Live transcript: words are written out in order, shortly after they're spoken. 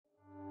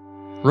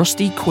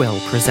Rusty Quill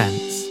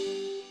presents.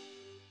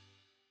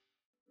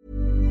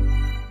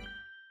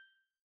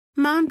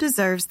 Mom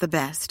deserves the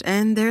best,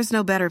 and there's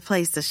no better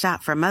place to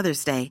shop for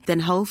Mother's Day than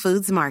Whole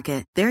Foods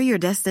Market. They're your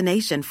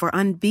destination for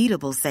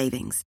unbeatable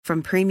savings,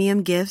 from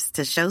premium gifts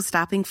to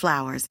show-stopping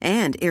flowers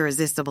and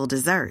irresistible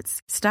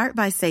desserts. Start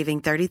by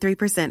saving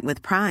 33%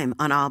 with Prime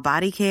on all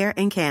body care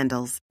and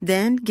candles.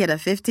 Then get a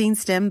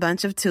 15-stem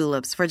bunch of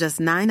tulips for just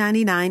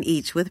 $9.99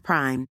 each with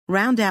Prime.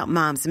 Round out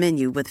Mom's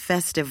menu with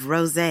festive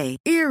rosé,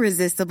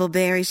 irresistible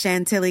berry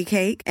chantilly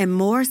cake, and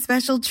more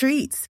special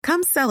treats.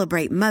 Come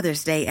celebrate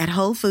Mother's Day at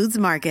Whole Foods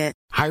Market.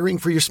 Hiring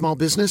for your small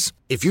business?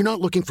 If you're not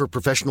looking for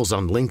professionals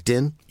on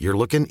LinkedIn, you're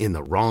looking in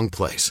the wrong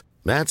place.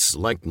 That's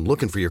like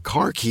looking for your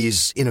car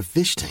keys in a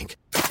fish tank.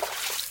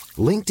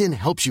 LinkedIn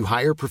helps you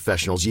hire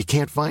professionals you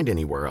can't find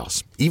anywhere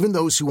else, even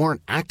those who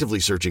aren't actively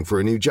searching for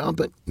a new job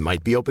but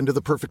might be open to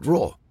the perfect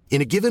role.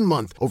 In a given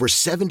month, over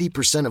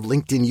 70% of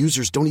LinkedIn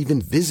users don't even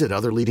visit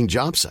other leading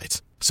job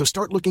sites. So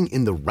start looking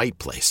in the right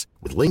place.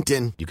 With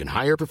LinkedIn, you can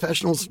hire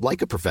professionals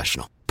like a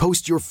professional.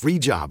 Post your free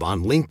job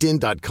on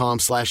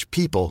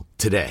linkedin.com/people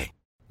today.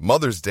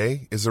 Mother's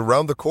Day is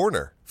around the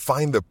corner.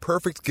 Find the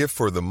perfect gift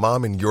for the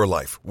mom in your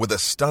life with a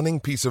stunning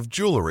piece of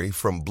jewelry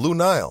from Blue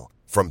Nile.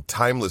 From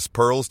timeless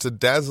pearls to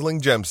dazzling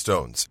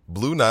gemstones,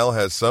 Blue Nile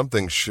has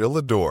something she'll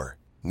adore.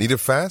 Need it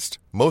fast?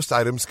 Most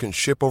items can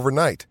ship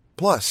overnight.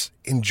 Plus,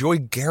 enjoy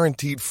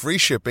guaranteed free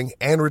shipping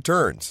and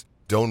returns.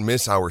 Don't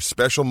miss our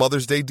special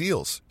Mother's Day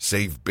deals.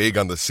 Save big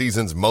on the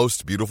season's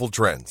most beautiful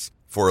trends.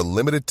 For a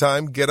limited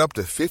time, get up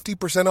to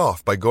 50%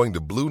 off by going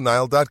to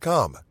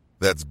BlueNile.com.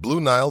 That's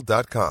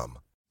BlueNile.com.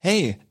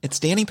 Hey, it's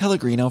Danny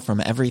Pellegrino from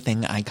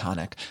Everything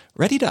Iconic.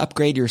 Ready to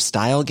upgrade your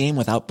style game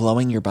without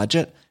blowing your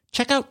budget?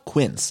 Check out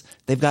Quince.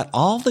 They've got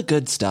all the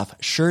good stuff,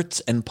 shirts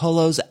and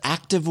polos,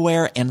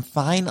 activewear, and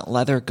fine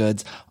leather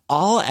goods,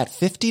 all at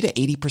 50 to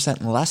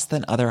 80% less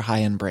than other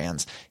high-end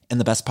brands. And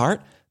the best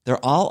part?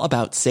 They're all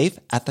about safe,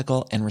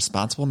 ethical, and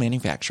responsible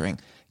manufacturing.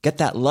 Get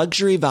that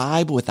luxury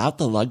vibe without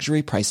the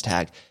luxury price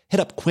tag.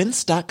 Hit up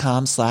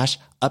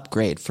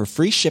quince.com/upgrade for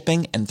free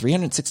shipping and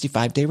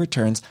 365-day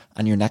returns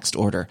on your next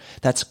order.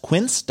 That's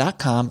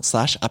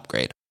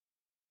quince.com/upgrade.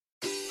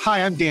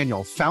 Hi, I'm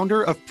Daniel,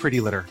 founder of Pretty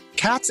Litter.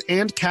 Cats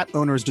and cat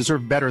owners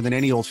deserve better than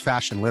any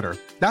old-fashioned litter.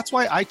 That's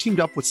why I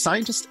teamed up with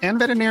scientists and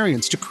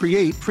veterinarians to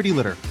create Pretty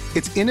Litter.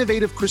 Its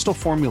innovative crystal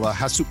formula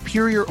has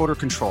superior odor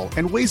control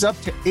and weighs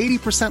up to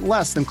 80%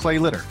 less than clay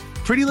litter.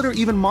 Pretty Litter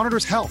even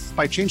monitors health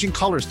by changing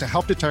colors to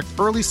help detect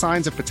early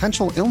signs of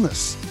potential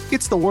illness.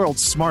 It's the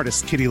world's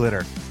smartest kitty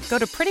litter. Go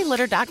to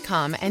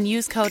prettylitter.com and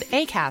use code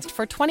ACAST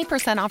for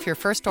 20% off your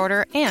first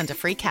order and a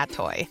free cat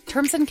toy.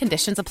 Terms and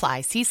conditions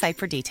apply. See site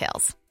for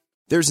details.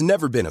 There's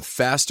never been a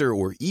faster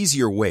or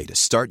easier way to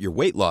start your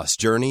weight loss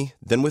journey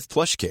than with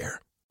PlushCare.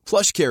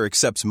 PlushCare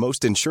accepts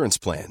most insurance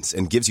plans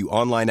and gives you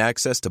online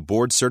access to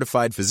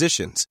board-certified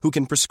physicians who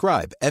can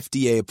prescribe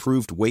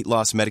FDA-approved weight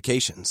loss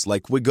medications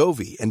like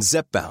Wegovy and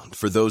Zepbound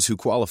for those who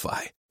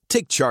qualify.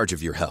 Take charge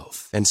of your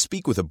health and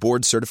speak with a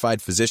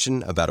board-certified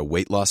physician about a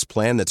weight loss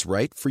plan that's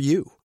right for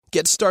you.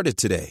 Get started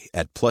today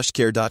at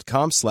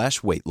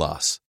plushcare.com/weight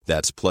loss.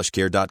 That's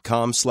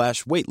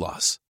plushcare.com/weight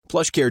loss.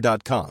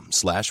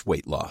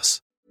 plushcare.com/weight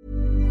loss.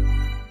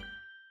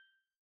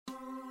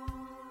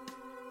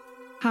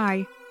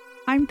 Hi,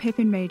 I'm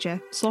Pippin Major,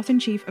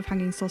 Sloth-in-Chief of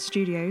Hanging Sloth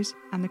Studios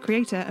and the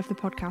creator of the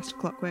podcast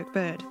Clockwork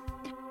Bird.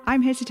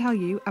 I'm here to tell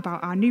you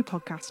about our new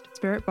podcast,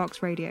 Spirit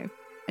Box Radio,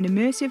 an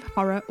immersive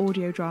horror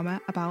audio drama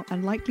about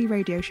unlikely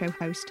radio show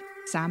host,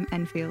 Sam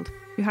Enfield,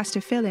 who has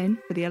to fill in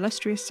for the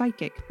illustrious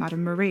psychic,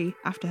 Madame Marie,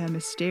 after her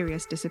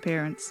mysterious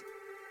disappearance.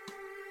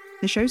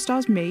 The show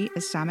stars me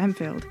as Sam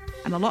Enfield,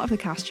 and a lot of the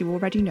cast you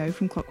already know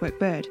from Clockwork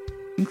Bird,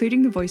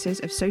 including the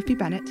voices of Sophie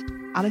Bennett,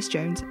 Alice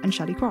Jones, and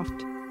Shelley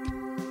Croft.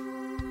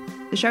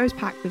 The show is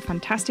packed with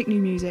fantastic new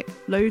music,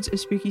 loads of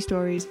spooky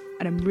stories,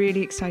 and I'm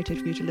really excited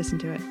for you to listen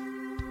to it.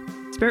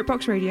 Spirit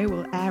Box Radio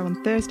will air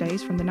on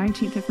Thursdays from the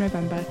 19th of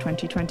November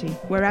 2020,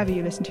 wherever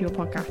you listen to your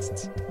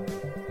podcasts.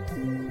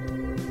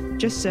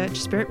 Just search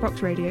Spirit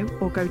Box Radio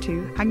or go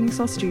to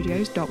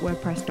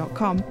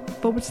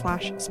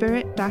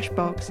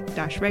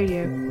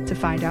hangingslothstudios.wordpress.com/spirit-box-radio to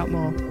find out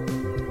more.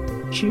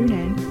 Tune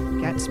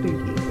in, get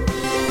spooky.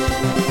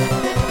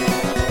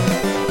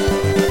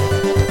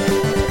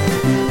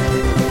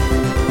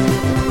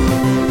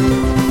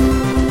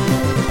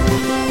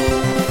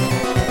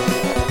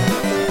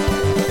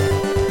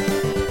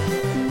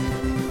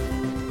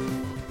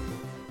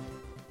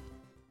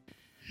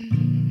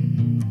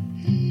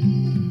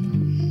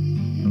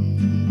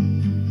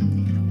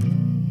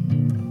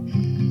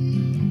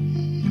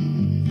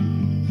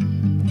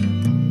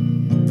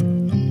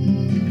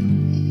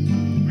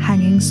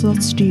 Hanging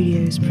Sloth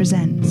Studios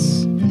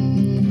presents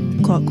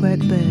Clockwork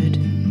Bird,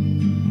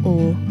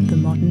 or The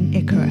Modern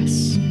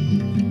Icarus.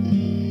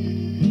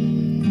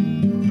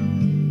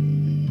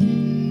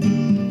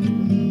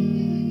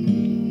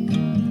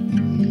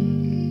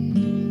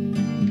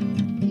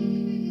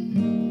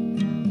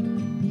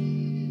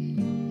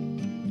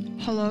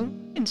 Hello,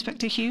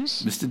 Inspector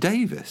Hughes? Mr.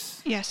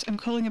 Davis? Yes, I'm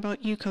calling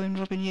about Yuko and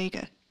Robin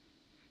Yeager.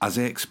 As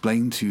I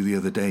explained to you the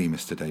other day,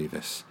 Mr.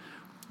 Davis,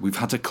 we've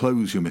had to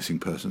close your missing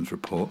persons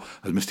report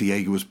as Mr.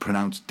 Yeager was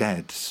pronounced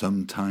dead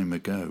some time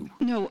ago.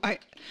 No,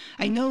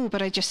 I know,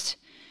 but I just...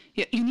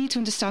 You need to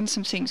understand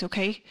some things,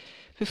 okay?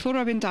 Before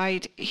Robin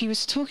died, he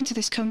was talking to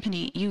this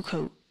company,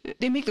 Yuko.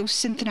 They make those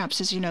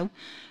synapses, you know.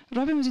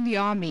 Robin was in the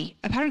army.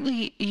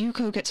 Apparently,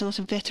 Yuko gets a lot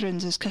of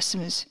veterans as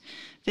customers.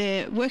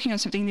 They're working on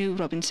something new,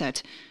 Robin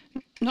said.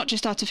 Not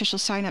just artificial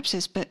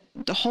synapses, but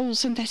the whole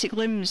synthetic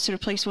limbs to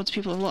replace ones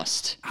people have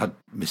lost. Had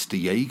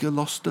Mr. Yeager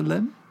lost a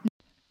limb?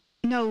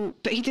 No,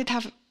 but he did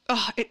have...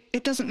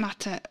 it doesn't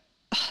matter.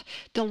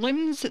 The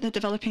limbs that they're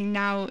developing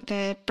now,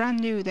 they're brand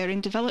new. They're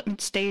in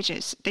development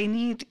stages. They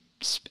need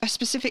a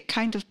specific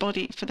kind of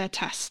body for their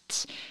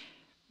tests.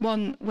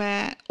 One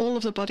where all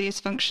of the body is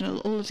functional,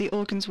 all of the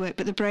organs work,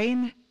 but the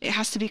brain, it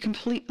has to be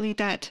completely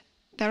dead.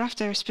 They're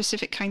after a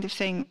specific kind of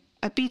thing,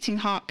 a beating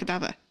heart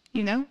cadaver,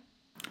 you know?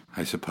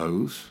 I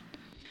suppose.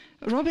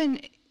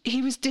 Robin,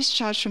 he was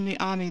discharged from the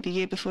army the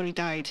year before he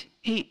died.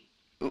 He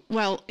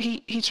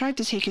tried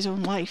to take his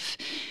own life.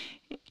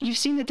 You've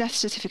seen the death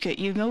certificate.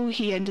 You know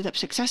he ended up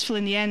successful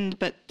in the end,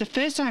 but the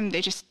first time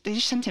they just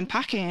sent him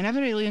packing. I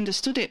never really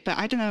understood it, but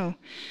I don't know.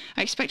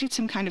 I expected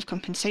some kind of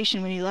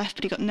compensation when he left,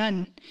 but he got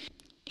none.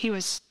 He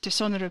was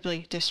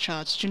dishonourably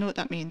discharged. Do you know what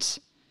that means?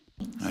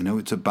 I know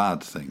it's a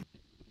bad thing.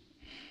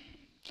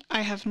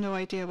 I have no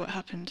idea what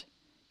happened.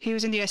 He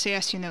was in the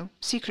SAS, you know,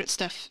 secret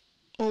stuff.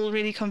 All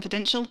really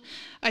confidential.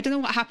 I don't know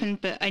what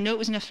happened, but I know it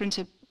was enough for him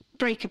to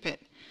break a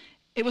bit.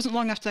 It wasn't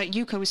long after that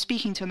Yuko was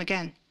speaking to him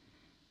again.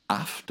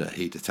 After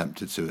he'd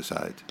attempted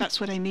suicide? That's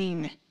what I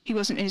mean. He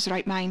wasn't in his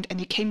right mind, and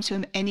he came to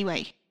him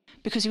anyway.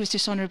 Because he was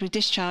dishonourably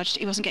discharged,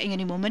 he wasn't getting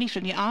any more money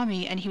from the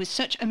army, and he was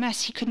such a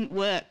mess he couldn't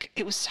work.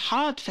 It was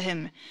hard for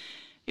him.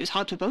 It was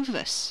hard for both of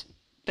us.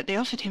 But they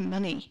offered him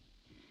money.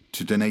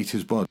 To donate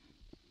his body?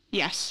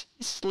 Yes,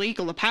 it's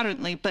legal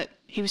apparently, but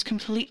he was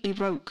completely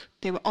broke.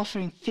 They were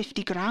offering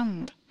 50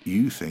 grand.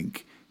 You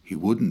think he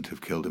wouldn't have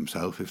killed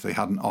himself if they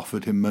hadn't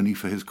offered him money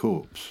for his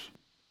corpse?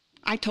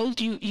 I told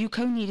you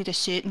Yuko needed a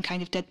certain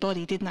kind of dead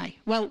body, didn't I?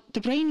 Well,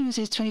 the brain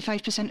uses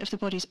 25% of the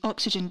body's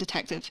oxygen,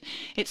 detective.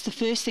 It's the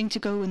first thing to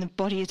go when the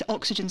body is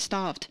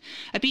oxygen-starved.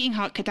 A beating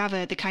heart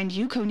cadaver, the kind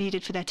Yuko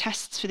needed for their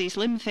tests for these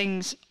limb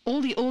things,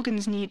 all the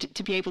organs need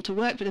to be able to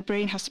work, but the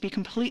brain has to be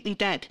completely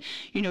dead.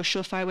 You know a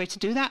surefire way to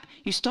do that?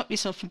 You stop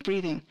yourself from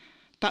breathing.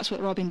 That's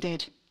what Robin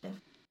did.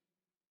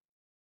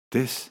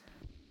 This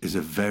is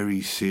a very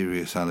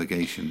serious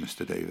allegation,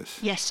 Mr. Davis.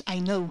 Yes, I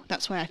know.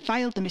 That's why I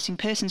filed the missing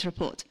persons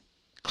report.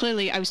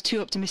 Clearly, I was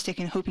too optimistic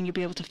in hoping you'd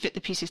be able to fit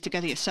the pieces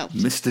together yourself.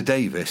 Mr.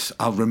 Davis,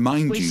 I'll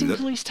remind you that... Wasting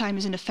police time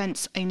is an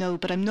offence, I know,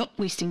 but I'm not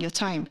wasting your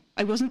time.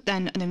 I wasn't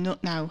then, and I'm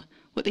not now.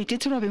 What they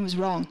did to Robin was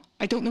wrong.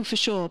 I don't know for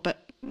sure,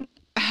 but...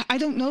 I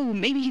don't know.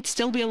 Maybe he'd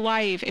still be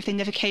alive if they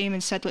never came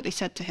and said what they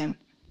said to him.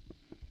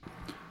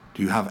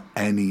 Do you have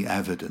any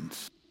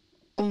evidence?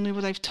 Only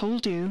what I've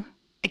told you.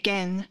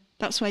 Again,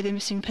 that's why the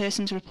missing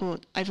persons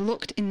report. I've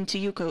looked into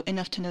Yuko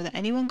enough to know that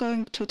anyone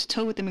going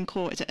toe-to-toe with them in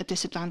court is at a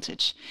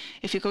disadvantage.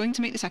 If you're going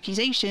to make this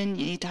accusation,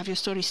 you need to have your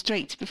story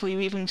straight before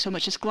you even so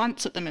much as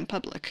glance at them in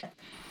public.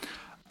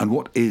 And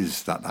what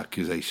is that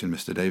accusation,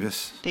 Mr.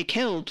 Davis? They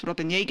killed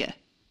Robin Yeager.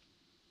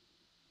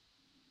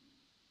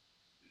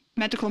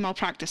 Medical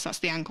malpractice, that's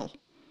the angle.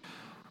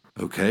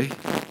 Okay.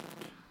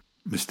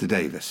 Mr.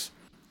 Davis,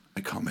 I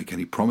can't make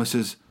any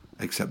promises,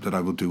 except that I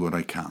will do what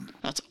I can.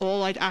 That's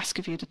all I'd ask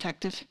of you,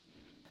 detective.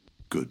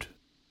 Good.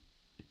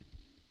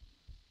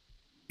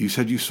 You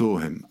said you saw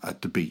him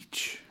at the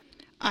beach.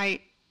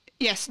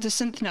 Yes, the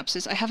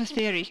synapses. I have a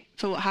theory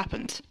for what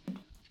happened.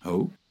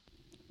 Oh?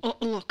 Oh,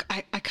 look,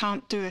 I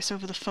can't do this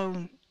over the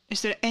phone.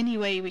 Is there any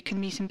way we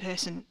can meet in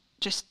person?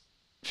 Just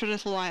for a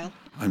little while?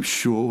 I'm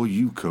sure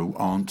Yuko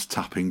aren't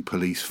tapping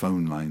police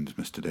phone lines,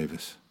 Mr.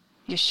 Davis.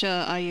 You're sure,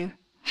 are you?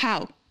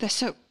 How? They're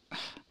so...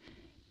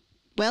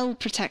 well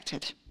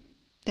protected.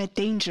 They're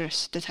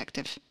dangerous,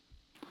 detective.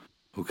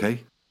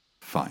 Okay,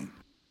 fine.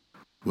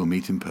 We'll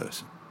meet in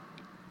person.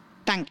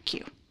 Thank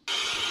you.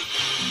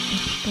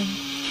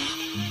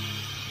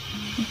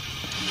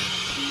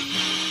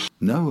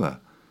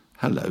 Noah,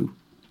 hello.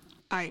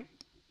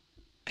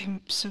 I'm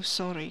so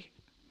sorry.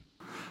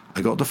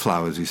 I got the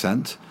flowers he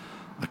sent.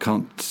 I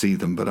can't see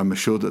them, but I'm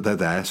assured that they're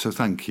there, so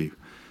thank you.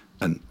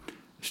 And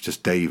it's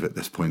just Dave at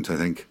this point, I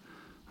think.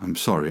 I'm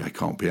sorry I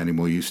can't be any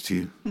more use to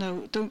you.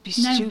 No, don't be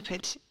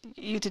stupid.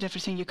 You did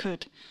everything you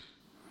could.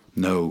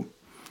 No,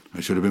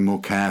 I should have been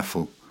more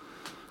careful.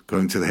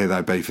 Going to the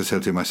Hillside Bay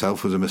facility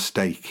myself was a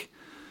mistake.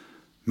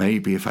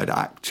 Maybe if I'd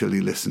actually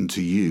listened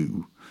to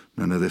you,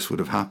 none of this would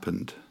have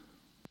happened.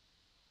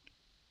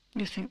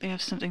 You think they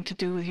have something to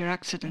do with your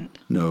accident?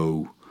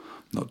 No,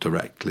 not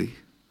directly.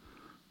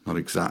 Not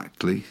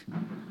exactly.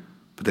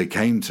 But they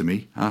came to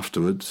me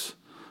afterwards,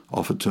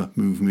 offered to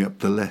move me up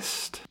the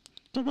list.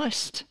 The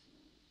list?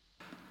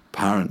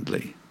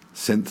 Apparently,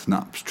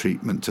 Synthnaps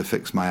treatment to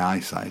fix my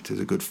eyesight is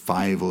a good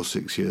 5 or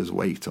 6 years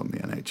wait on the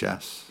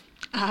NHS.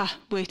 Ah,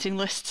 waiting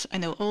lists. I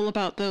know all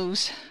about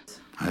those.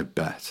 I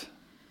bet.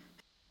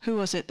 Who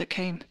was it that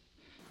came?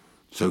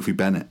 Sophie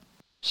Bennett.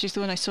 She's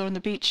the one I saw on the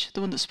beach,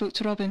 the one that spoke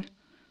to Robin.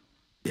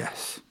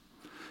 Yes.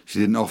 She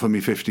didn't offer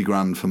me 50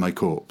 grand for my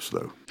corpse,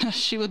 though.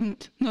 She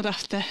wouldn't. Not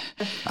after.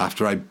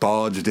 After I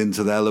barged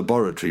into their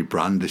laboratory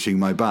brandishing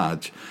my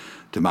badge,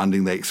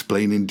 demanding they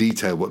explain in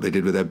detail what they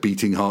did with their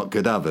beating heart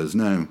cadavers.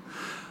 No,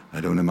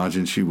 I don't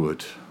imagine she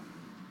would.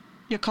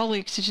 Your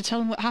colleagues, did you tell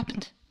them what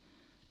happened?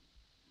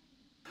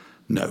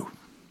 No.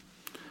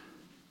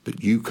 But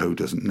Yuko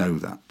doesn't know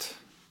that.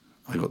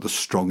 I got the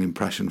strong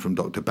impression from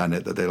Dr.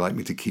 Bennett that they like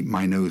me to keep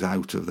my nose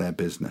out of their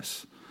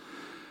business.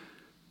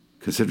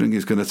 Considering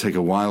it's going to take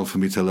a while for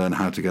me to learn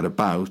how to get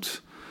about,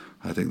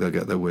 I think they'll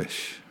get their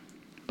wish.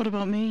 What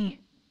about me?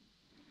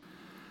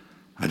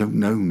 I don't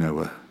know,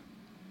 Noah.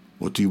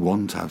 What do you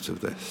want out of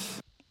this?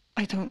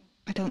 I don't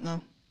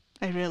know.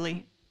 I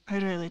really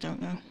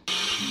don't know.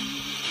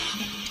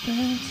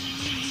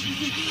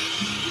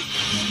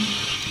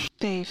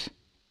 Dave,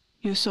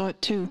 you saw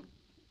it too.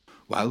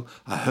 Well,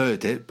 I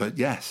heard it, but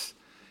yes,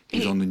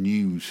 he's on the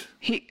news.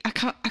 I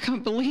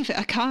can't believe it.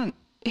 I can't.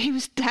 He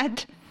was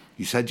dead.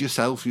 You said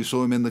yourself you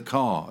saw him in the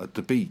car at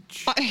the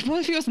beach. What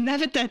if he was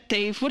never dead,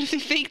 Dave? What if they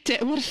faked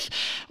it?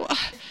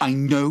 I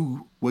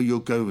know where you're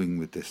going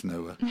with this,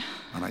 Noah,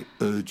 and I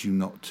urge you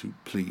not to,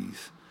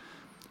 please.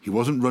 He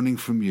wasn't running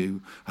from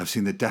you. I've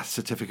seen the death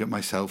certificate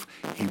myself.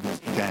 He was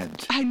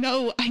dead. I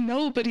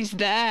know, but he's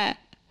there.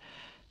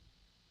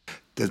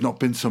 There's not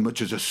been so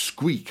much as a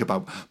squeak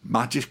about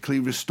magically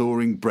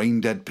restoring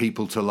brain-dead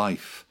people to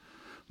life.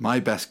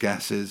 My best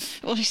guess is...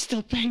 Well, he's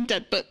still brain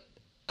dead, but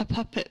a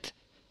puppet.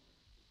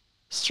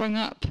 Strung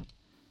up.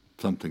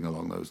 Something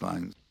along those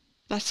lines.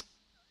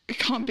 It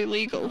can't be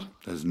legal.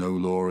 There's no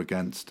law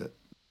against it.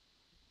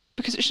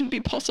 Because it shouldn't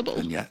be possible.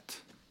 And yet...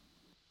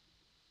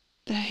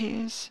 There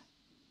he is.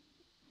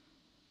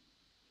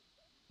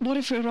 What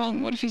if we're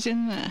wrong? What if he's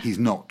in there? He's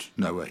not,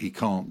 Noah. He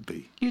can't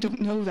be. You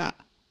don't know that.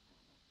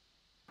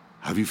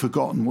 Have you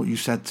forgotten what you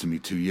said to me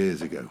 2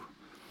 years ago?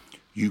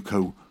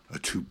 Yuko are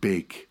too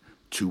big,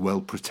 too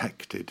well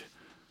protected.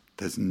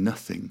 There's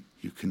nothing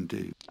you can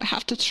do. I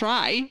have to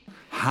try.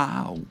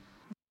 How?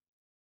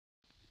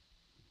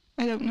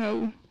 I don't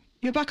know.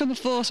 You're back on the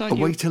force, aren't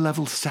you? A way to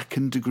level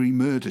second-degree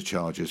murder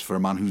charges for a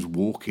man who's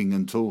walking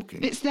and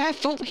talking. It's their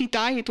fault he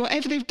died.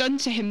 Whatever they've done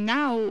to him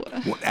now...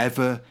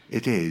 Whatever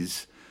it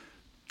is,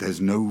 there's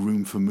no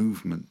room for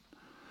movement.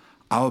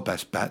 Our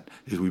best bet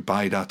is we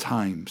bide our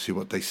time, see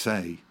what they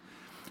say.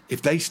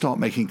 If they start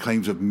making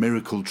claims of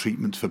miracle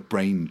treatments for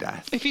brain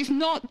death... If he's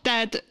not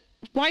dead,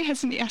 why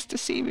hasn't he asked to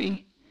see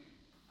me?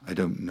 I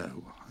don't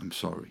know. I'm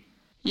sorry.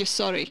 You're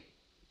sorry.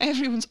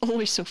 Everyone's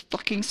always so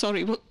fucking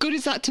sorry. What good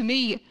is that to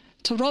me?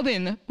 To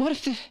Robin?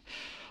 What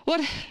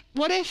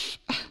if...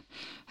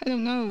 I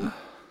don't know.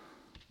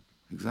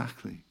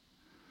 Exactly.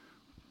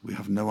 We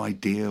have no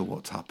idea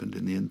what's happened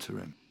in the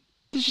interim.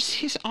 Did you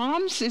see his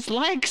arms, his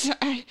legs?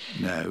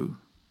 No,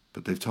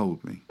 but they've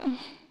told me. Oh,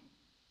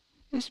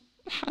 his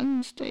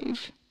hands,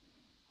 Dave.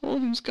 All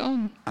of him's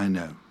gone. I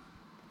know.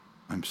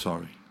 I'm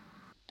sorry.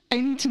 I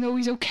need to know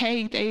he's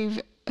okay,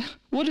 Dave.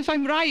 What if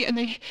I'm right and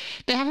they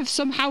have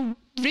somehow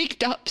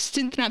rigged up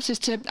synapses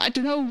to, I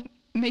don't know,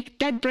 make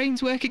dead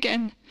brains work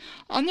again?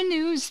 On the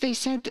news, they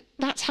said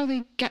that's how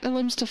they get the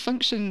limbs to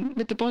function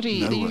with the body.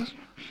 Noah,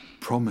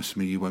 promise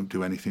me you won't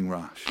do anything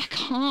rash. I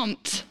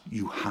can't.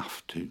 You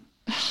have to.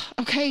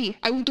 Okay,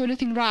 I won't do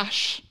anything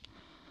rash.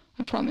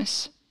 I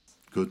promise.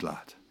 Good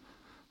lad.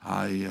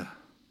 I'll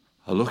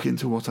look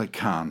into what I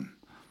can.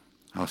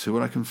 I'll see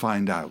what I can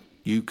find out.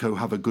 Yuko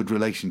have a good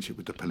relationship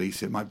with the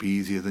police. It might be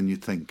easier than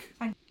you'd think.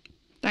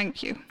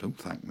 Thank you. Don't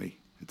thank me.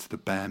 It's the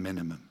bare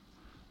minimum.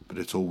 But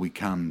it's all we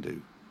can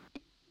do.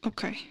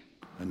 Okay.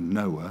 And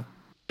Noah...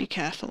 Be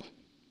careful.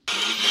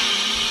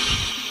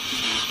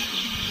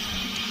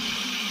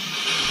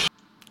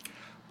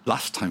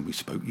 Last time we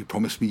spoke, you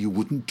promised me you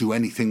wouldn't do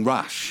anything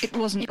rash. It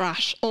wasn't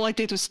rash. All I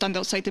did was stand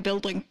outside the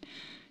building.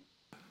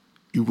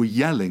 You were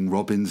yelling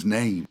Robin's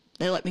name.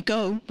 They let me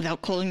go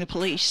without calling the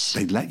police.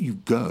 They let you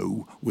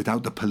go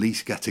without the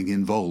police getting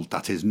involved.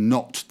 That is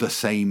not the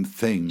same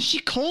thing. She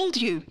called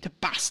you, the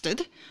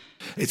bastard.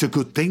 It's a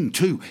good thing,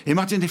 too.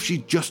 Imagine if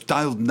she'd just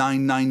dialed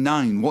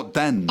 999. What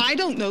then? I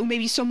don't know.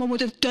 Maybe someone would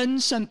have done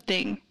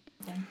something.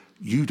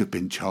 You'd have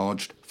been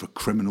charged for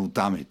criminal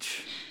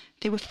damage.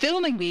 They were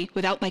filming me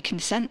without my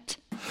consent.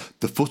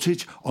 The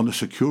footage on a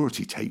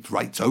security tape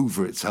writes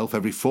over itself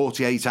every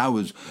 48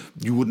 hours.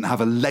 You wouldn't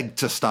have a leg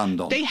to stand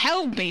on. They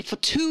held me for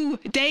 2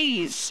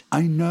 days.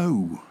 I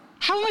know.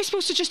 How am I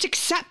supposed to just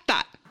accept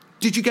that?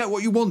 Did you get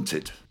what you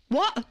wanted?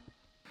 What?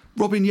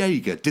 Robin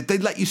Yeager, did they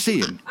let you see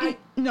him?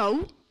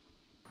 No.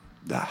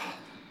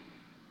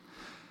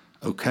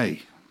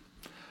 OK.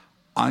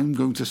 I'm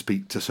going to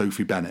speak to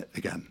Sophie Bennett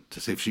again to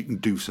see if she can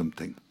do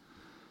something.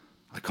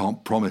 I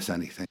can't promise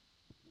anything.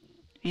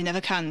 You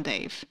never can,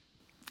 Dave.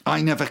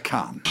 I never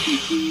can.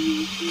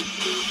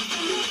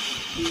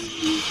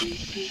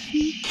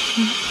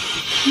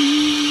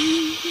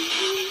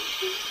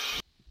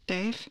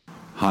 Dave?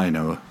 Hi,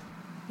 Noah.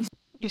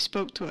 You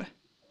spoke to her.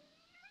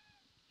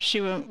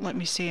 She won't let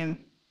me see him.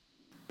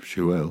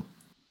 She will.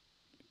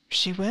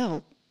 She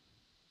will?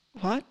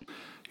 What?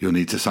 You'll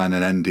need to sign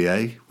an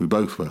NDA. We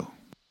both will.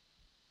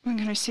 When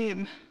can I see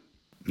him?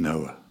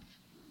 Noah,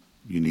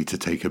 you need to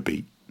take a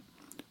beat.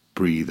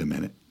 Breathe a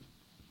minute.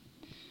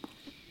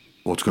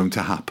 What's going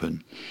to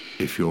happen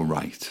if you're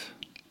right?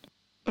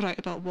 Right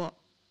about what?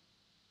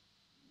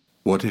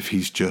 What if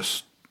he's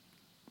just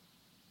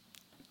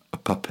a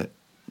puppet?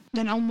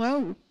 Then I'll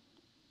know.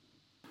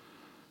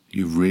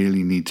 You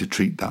really need to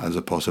treat that as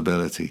a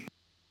possibility.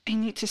 I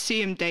need to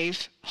see him,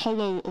 Dave,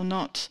 hollow or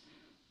not.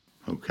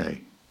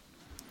 Okay.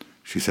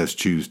 She says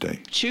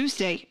Tuesday.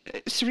 Tuesday?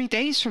 3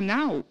 days from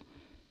now.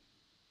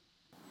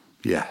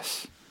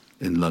 Yes,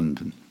 in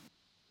London.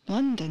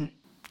 London?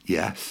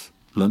 Yes,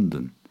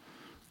 London.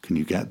 Can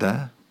you get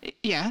there?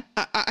 Yeah,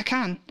 I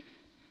can.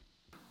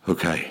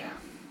 Okay.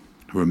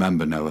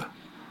 Remember, Noah,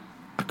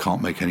 I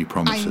can't make any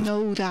promises. I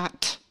know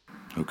that.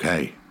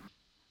 Okay.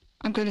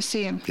 I'm going to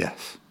see him.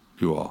 Yes,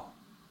 you are.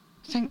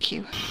 Thank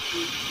you.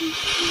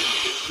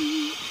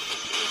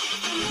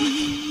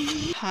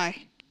 Hi.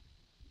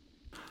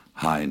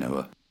 Hi,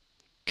 Noah.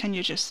 Can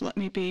you just let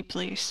me be,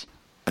 please?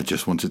 I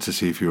just wanted to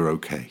see if you were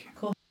okay.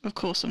 Of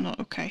course I'm not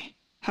okay.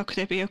 How could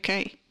I be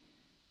okay?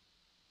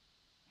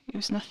 He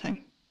was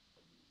nothing.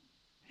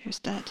 He was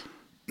dead.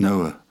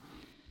 Noah.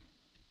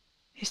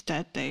 He's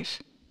dead,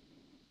 Dave.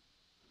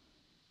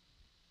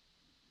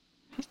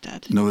 He's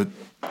dead. Noah,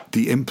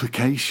 the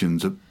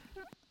implications of...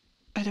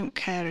 I don't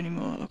care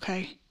anymore,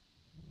 okay?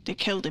 They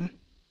killed him.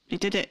 They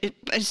did it.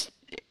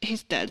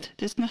 He's dead.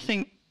 There's no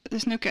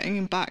getting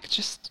him back.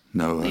 Just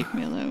Noah. Leave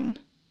me alone.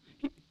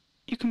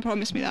 You can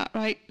promise me that,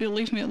 right? You'll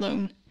leave me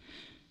alone.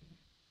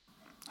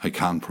 I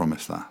can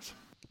promise that.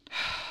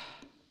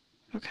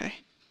 Okay.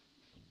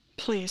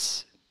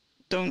 Please,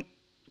 don't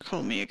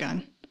call me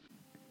again.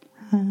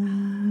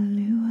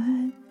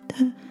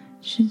 Alouette,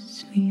 je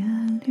suis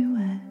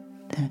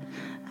Alouette.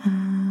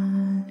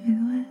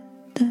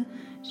 Alouette,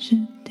 je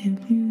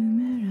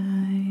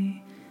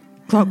t'allumerai.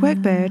 Clockwork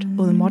Bird,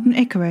 or The Modern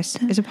Icarus,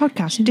 is a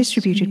podcast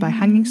distributed by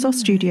Hanging Sloth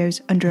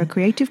Studios under a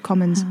Creative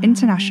Commons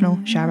International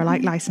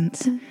Share-alike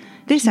license.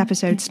 This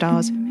episode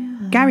stars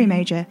Gary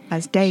Major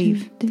as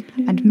Dave,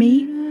 and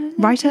me,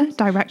 writer,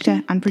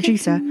 director and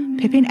producer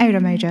Pippin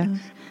Eira-Major,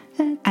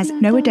 as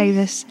Noah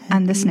Davis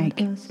and the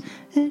Snake.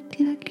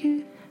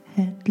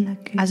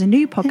 As a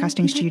new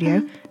podcasting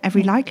studio,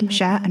 every like,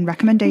 share and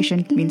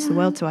recommendation means the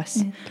world to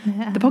us.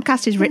 The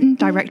podcast is written,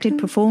 directed,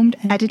 performed,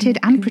 edited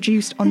and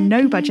produced on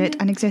no budget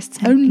and exists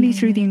only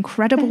through the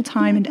incredible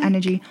time and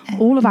energy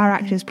all of our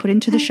actors put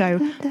into the show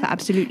for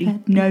absolutely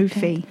no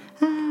fee.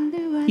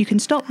 You can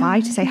stop by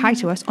to say hi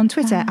to us on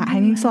Twitter at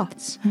Hanging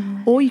Sloths,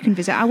 or you can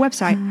visit our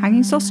website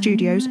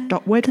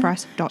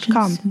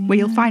hangingslothstudios.wordpress.com, where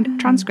you'll find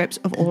transcripts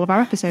of all of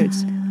our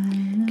episodes.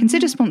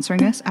 Consider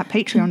sponsoring us at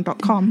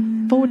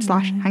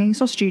patreon.com/Hanging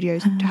Sloth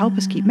Studios to help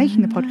us keep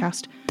making the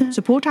podcast,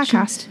 support our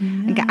cast,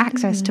 and get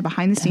access to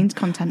behind-the-scenes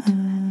content.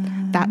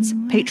 That's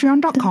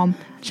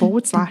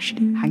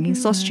patreon.com/Hanging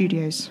Sloth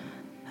Studios.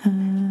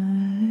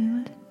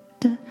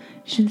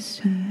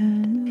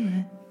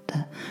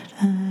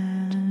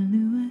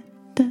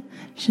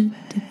 Je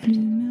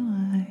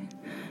t'allumerai.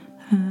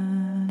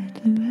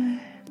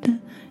 Alouette,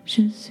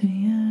 je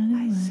suis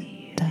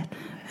Alouette.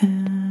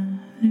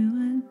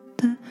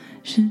 Alouette,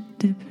 je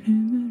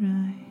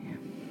t'allumerai.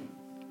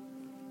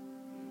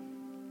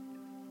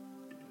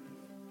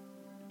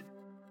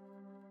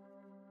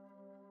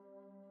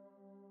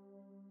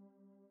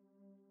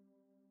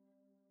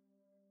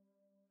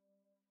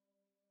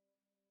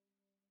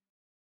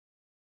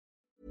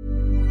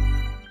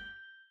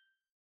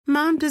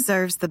 Mom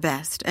deserves the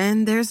best,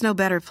 and there's no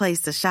better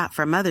place to shop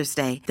for Mother's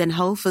Day than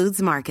Whole Foods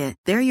Market.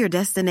 They're your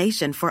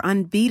destination for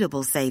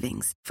unbeatable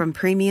savings, from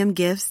premium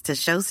gifts to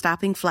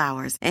show-stopping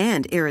flowers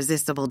and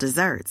irresistible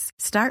desserts.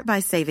 Start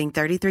by saving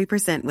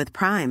 33% with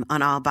Prime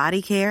on all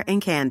body care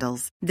and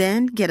candles.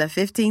 Then get a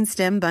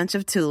 15-stem bunch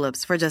of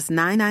tulips for just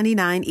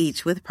 $9.99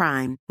 each with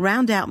Prime.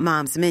 Round out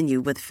Mom's menu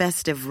with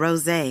festive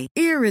rosé,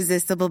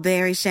 irresistible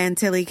berry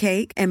chantilly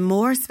cake, and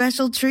more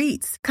special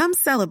treats. Come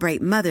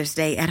celebrate Mother's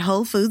Day at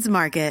Whole Foods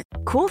Market.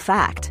 Cool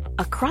fact,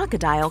 a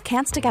crocodile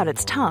can't stick out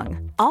its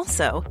tongue.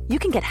 Also, you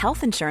can get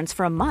health insurance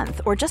for a month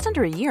or just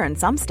under a year in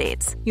some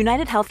states.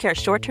 United Healthcare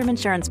short-term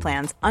insurance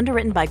plans,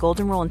 underwritten by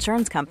Golden Rule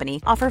Insurance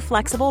Company, offer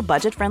flexible,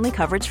 budget-friendly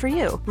coverage for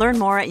you. Learn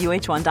more at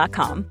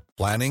uh1.com.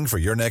 Planning for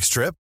your next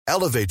trip?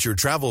 Elevate your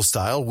travel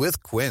style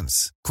with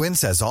Quince.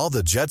 Quince has all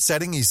the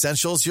jet-setting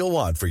essentials you'll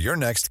want for your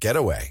next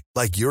getaway,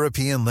 like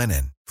European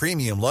linen,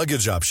 premium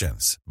luggage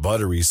options,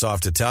 buttery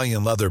soft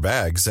Italian leather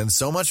bags, and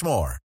so much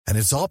more. And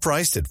it's all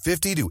priced at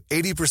 50 to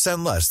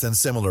 80% less than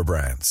similar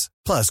brands.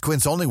 Plus,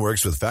 Quince only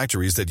works with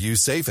factories that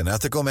use safe and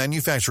ethical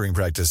manufacturing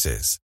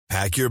practices.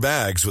 Pack your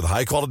bags with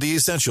high-quality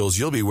essentials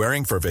you'll be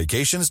wearing for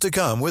vacations to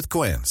come with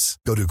Quince.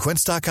 Go to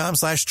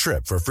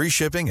quince.com/trip for free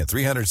shipping and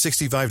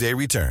 365-day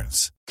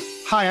returns.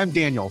 Hi, I'm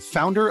Daniel,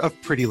 founder of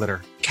Pretty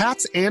Litter.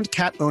 Cats and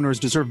cat owners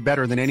deserve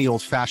better than any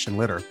old-fashioned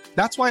litter.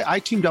 That's why I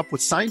teamed up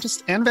with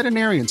scientists and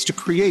veterinarians to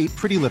create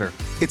Pretty Litter.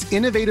 Its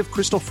innovative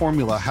crystal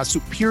formula has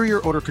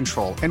superior odor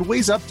control and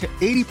weighs up to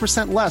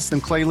 80% less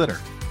than clay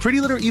litter. Pretty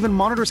Litter even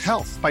monitors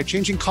health by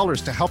changing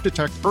colors to help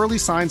detect early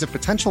signs of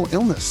potential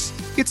illness.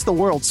 It's the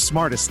world's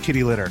smartest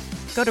kitty litter.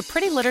 Go to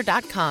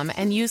prettylitter.com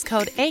and use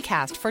code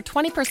ACAST for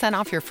 20%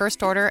 off your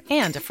first order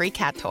and a free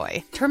cat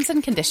toy. Terms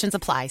and conditions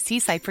apply. See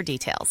site for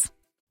details.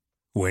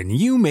 When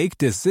you make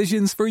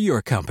decisions for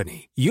your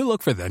company, you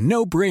look for the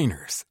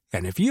no-brainers.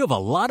 And if you have a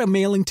lot of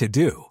mailing to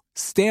do,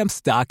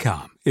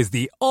 Stamps.com is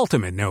the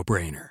ultimate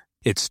no-brainer.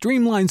 It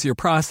streamlines your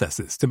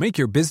processes to make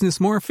your business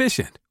more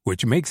efficient,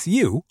 which makes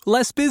you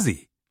less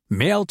busy.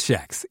 Mail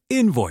checks,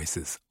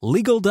 invoices,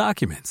 legal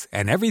documents,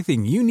 and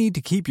everything you need to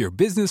keep your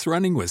business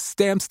running with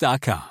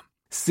Stamps.com.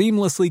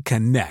 Seamlessly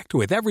connect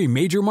with every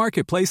major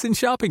marketplace and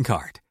shopping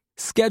cart.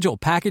 Schedule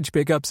package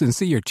pickups and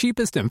see your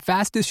cheapest and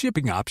fastest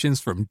shipping options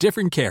from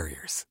different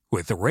carriers,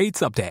 with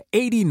rates up to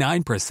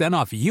 89%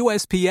 off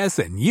USPS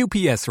and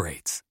UPS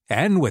rates.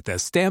 And with the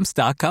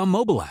Stamps.com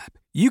mobile app,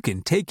 you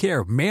can take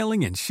care of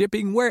mailing and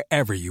shipping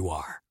wherever you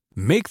are.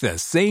 Make the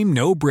same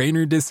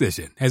no-brainer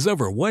decision as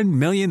over 1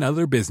 million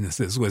other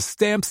businesses with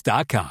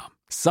Stamps.com.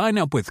 Sign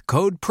up with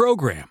code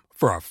PROGRAM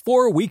for a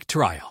 4-week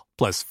trial,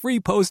 plus free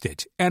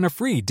postage and a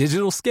free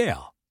digital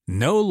scale.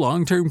 No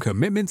long-term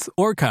commitments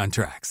or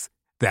contracts.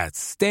 That's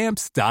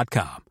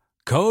Stamps.com.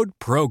 Code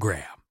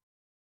PROGRAM.